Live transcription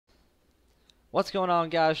What's going on,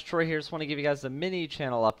 guys? Troy here. Just want to give you guys a mini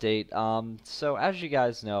channel update. So as you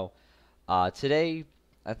guys know, today,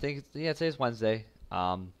 today's Wednesday.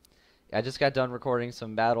 I just got done recording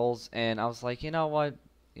some battles, and I was like, you know what?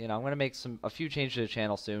 I'm gonna make a few changes to the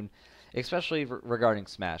channel soon, especially regarding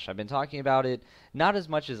Smash. I've been talking about it, not as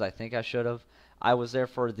much as I think I should have. I was there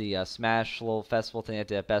for the Smash little festival thing I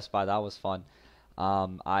did at Best Buy. That was fun.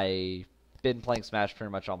 I been playing Smash pretty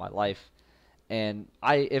much all my life. And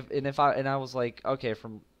I was like, okay,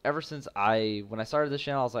 from ever since when I started this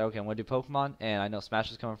channel, I was like, okay, I'm gonna do Pokemon, and I know Smash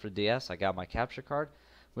is coming for DS. I got my capture card.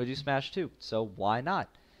 I'm gonna do Smash too, so why not?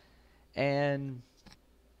 And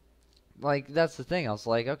like that's the thing. I was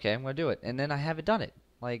like, okay, I'm gonna do it, and then I haven't done it.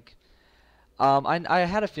 Like, I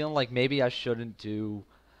had a feeling like maybe I shouldn't do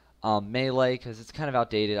Melee because it's kind of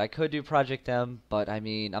outdated. I could do Project M, but I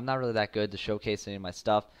mean, I'm not really that good to showcase any of my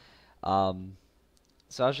stuff. Um,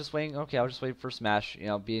 so I was just waiting. Okay, I was just waiting for Smash.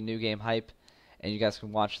 Be a new game hype, and you guys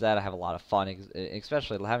can watch that. I have a lot of fun,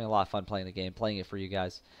 especially having a lot of fun playing the game, playing it for you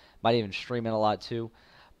guys. Might even stream it a lot too.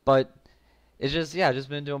 But it's just I've just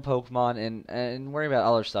been doing Pokemon and worrying about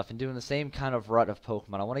other stuff and doing the same kind of rut of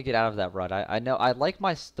Pokemon. I want to get out of that rut. I know I like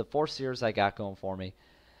the 4 series I got going for me,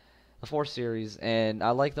 the 4 series, and I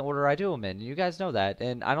like the order I do them in. You guys know that,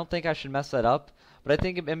 and I don't think I should mess that up. But I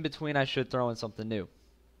think in between I should throw in something new.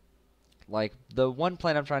 Like the one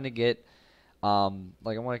plan I'm trying to get,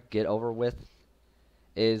 like I want to get over with,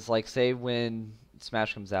 is like say when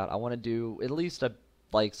Smash comes out, I want to do at least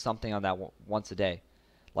something on that once a day.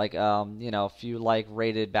 Like a few like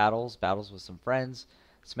rated battles with some friends,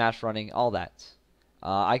 Smash running, all that.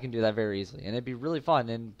 I can do that very easily, and it'd be really fun.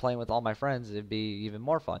 And playing with all my friends, it'd be even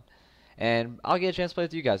more fun. And I'll get a chance to play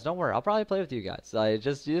with you guys. Don't worry, I'll probably play with you guys. You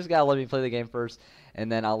just gotta let me play the game first, and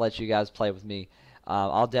then I'll let you guys play with me.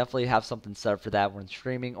 I'll definitely have something set up for that when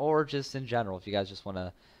streaming, or just in general if you guys just want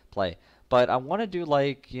to play. But I want to do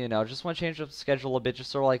just want to change up the schedule a bit,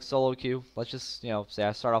 just sort of like solo queue. Let's just say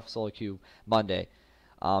I start off with solo queue Monday.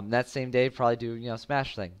 That same day probably do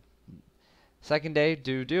Smash thing. Second day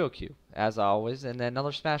do duo queue as always, and then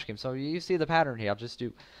another Smash game. So you see the pattern here. I'll just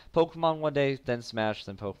do Pokemon one day, then Smash,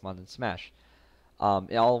 then Pokemon, then Smash. All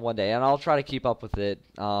in one day, and I'll try to keep up with it.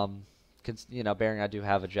 Bearing I do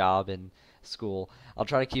have a job and school, I'll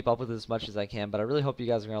try to keep up with it as much as I can. But I really hope you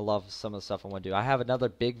guys are gonna love some of the stuff I want to do. I have another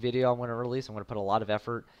big video I'm gonna release. I'm gonna put a lot of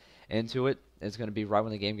effort into it. It's gonna be right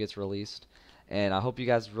when the game gets released, and I hope you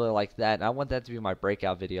guys really like that. And I want that to be my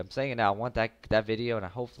breakout video. I'm saying it now. I want that video, and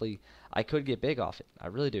hopefully I could get big off it. I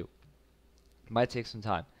really do. It might take some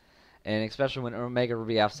time. And especially when Omega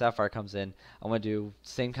Ruby Alpha Sapphire comes in, I want to do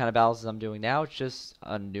same kind of battles as I'm doing now. It's just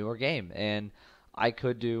a newer game, and I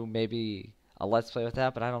could do maybe a Let's Play with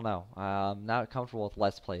that, but I don't know. I'm not comfortable with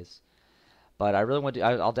Let's Plays. But I really want to.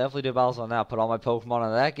 I'll definitely do battles on that. Put all my Pokemon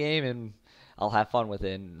on that game, and I'll have fun with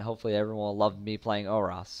it. And hopefully everyone will love me playing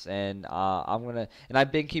Oras. And And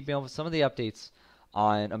I've been keeping up with some of the updates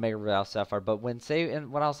on Omega Ruby Alpha Sapphire. But when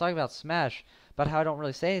I was talking about Smash, about how I don't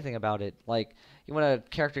really say anything about it, like when a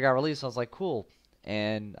character got released, I was like, cool,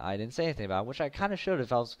 and I didn't say anything about it, which I kind of should.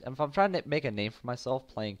 If I'm trying to make a name for myself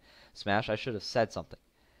playing Smash, I should have said something,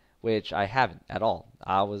 which I haven't at all.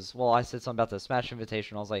 I said something about the Smash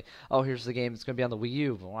Invitation. I was like, oh, here's the game. It's gonna be on the Wii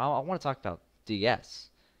U. Well, I want to talk about DS,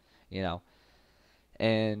 you know.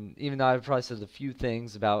 And even though I've probably said a few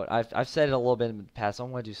things about, I've said it a little bit in the past. I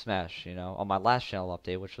want to do Smash, on my last channel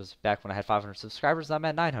update, which was back when I had 500 subscribers. I'm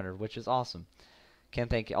at 900, which is awesome. Can't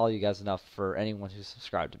thank all you guys enough for anyone who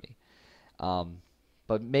subscribed to me.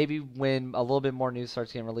 But maybe when a little bit more news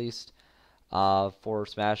starts getting released for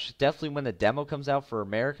Smash, definitely when the demo comes out for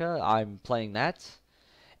America, I'm playing that.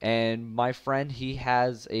 And my friend, he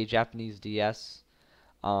has a Japanese DS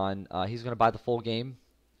on. He's gonna buy the full game,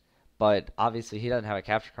 but obviously he doesn't have a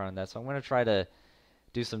capture card on that. So I'm gonna try to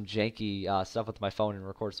do some janky stuff with my phone and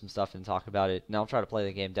record some stuff and talk about it. And I'll try to play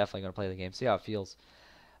the game. Definitely gonna play the game, see how it feels.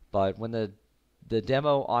 But when the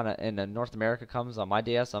demo in North America comes on my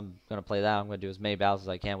DS, I'm gonna play that. I'm gonna do as many battles as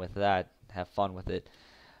I can with that, have fun with it.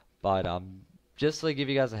 But just to give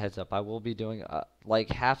you guys a heads up, I will be doing like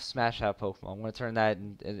half Smash, half Pokemon. I'm gonna turn that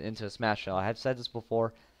into a Smash show. I have said this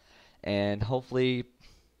before, and hopefully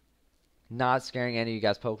not scaring any of you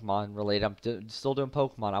guys Pokemon related. I'm still doing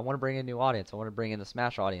Pokemon. I want to bring in a new audience. I want to bring in the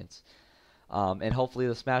Smash audience, and hopefully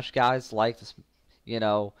the Smash guys like this.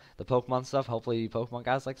 The Pokemon stuff. Hopefully Pokemon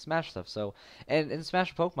guys like Smash stuff. So, and in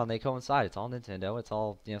Smash and Pokemon, they coincide. It's all Nintendo. It's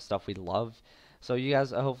all, stuff we love. So you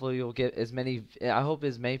guys, hopefully you'll get I hope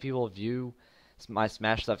as many people view my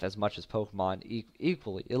Smash stuff as much as Pokemon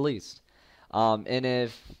equally, at least. And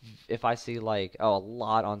if I see a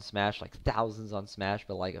lot on Smash, like thousands on Smash,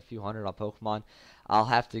 but like a few hundred on Pokemon, I'll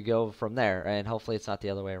have to go from there, and hopefully it's not the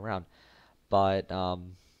other way around. But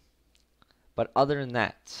other than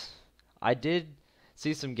that, I did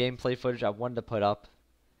see some gameplay footage I wanted to put up.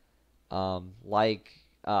 I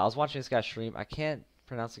was watching this guy stream. I can't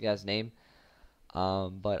pronounce the guy's name,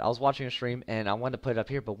 but I was watching a stream and I wanted to put it up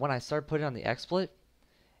here. But when I started putting it on the XSplit,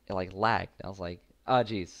 it like lagged. I was like, oh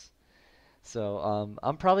jeez. So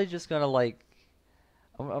I'm probably just gonna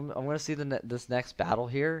I'm gonna see this next battle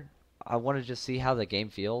here. I want to just see how the game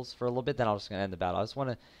feels for a little bit. Then I'm just gonna end the battle. I just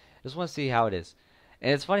want to see how it is.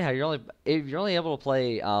 And it's funny how you're only able to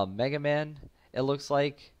play Mega Man. It looks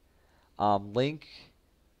like Link,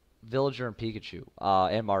 Villager, and Pikachu,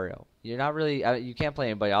 and Mario. You're not really you can't play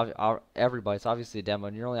anybody. Everybody. It's obviously a demo,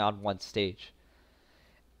 and you're only on one stage.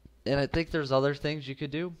 And I think there's other things you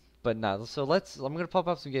could do, but no. So I'm gonna pop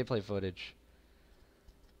up some gameplay footage.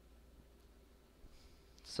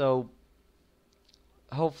 So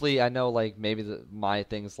hopefully I know like maybe my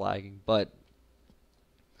thing's lagging, but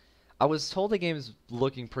I was told the game's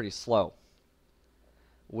looking pretty slow,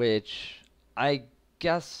 which I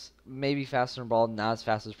guess maybe faster than Brawl, not as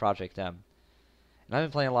fast as Project M. And I've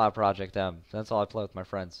been playing a lot of Project M. That's all I play with my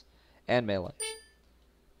friends. And Melee.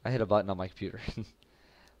 I hit a button on my computer.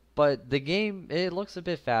 But the game, it looks a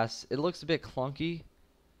bit fast. It looks a bit clunky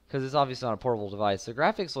because it's obviously on a portable device. The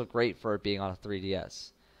graphics look great for it being on a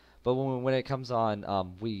 3DS. But when it comes on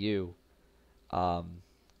Wii U,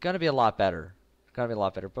 gonna be a lot better. Gonna be a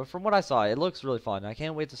lot better. But from what I saw, it looks really fun. I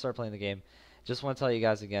can't wait to start playing the game. Just want to tell you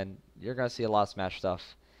guys again, you're gonna see a lot of Smash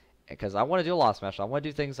stuff. Because I want to do a lot of Smash. I want to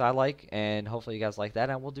do things I like, and hopefully you guys like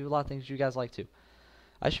that. And we'll do a lot of things you guys like too.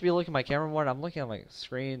 I should be looking at my camera more. I'm looking at my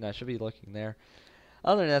screen. I should be looking there.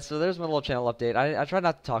 Other than that, so there's my little channel update. I try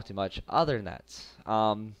not to talk too much. Other than that,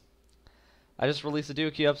 I just released a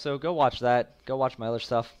Duo Q episode. Go watch that. Go watch my other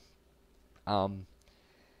stuff.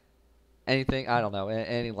 Anything, I don't know,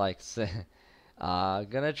 any likes.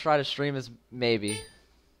 Gonna try to stream as maybe.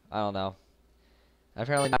 I don't know.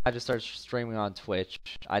 Apparently I just started streaming on Twitch.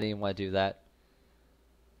 I didn't even want to do that.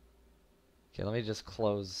 Okay, let me just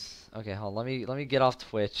close. Okay, hold on. Let me get off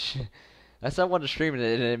Twitch. I said I wanted to stream it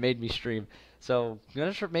and it made me stream. So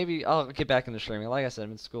I'm gonna maybe I'll get back into streaming. Like I said,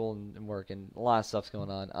 I'm in school and work and a lot of stuff's going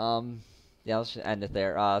on. Yeah, let's just end it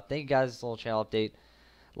there. Thank you guys. This little channel update.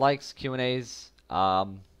 Likes, Q&As.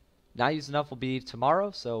 Not Used Enough will be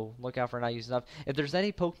tomorrow, so look out for Not Used Enough. If there's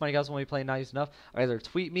any Pokemon you guys want me to play Not Used Enough, either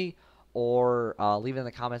tweet me or leave it in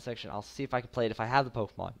the comment section. I'll see if I can play it if I have the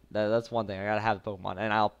Pokemon. That's one thing. I gotta have the Pokemon,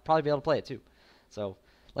 and I'll probably be able to play it too. So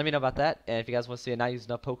let me know about that, and if you guys want to see a Not Used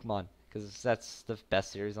Enough Pokemon, because that's the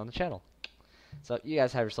best series on the channel. So you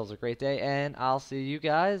guys have yourselves a great day, and I'll see you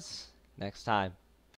guys next time.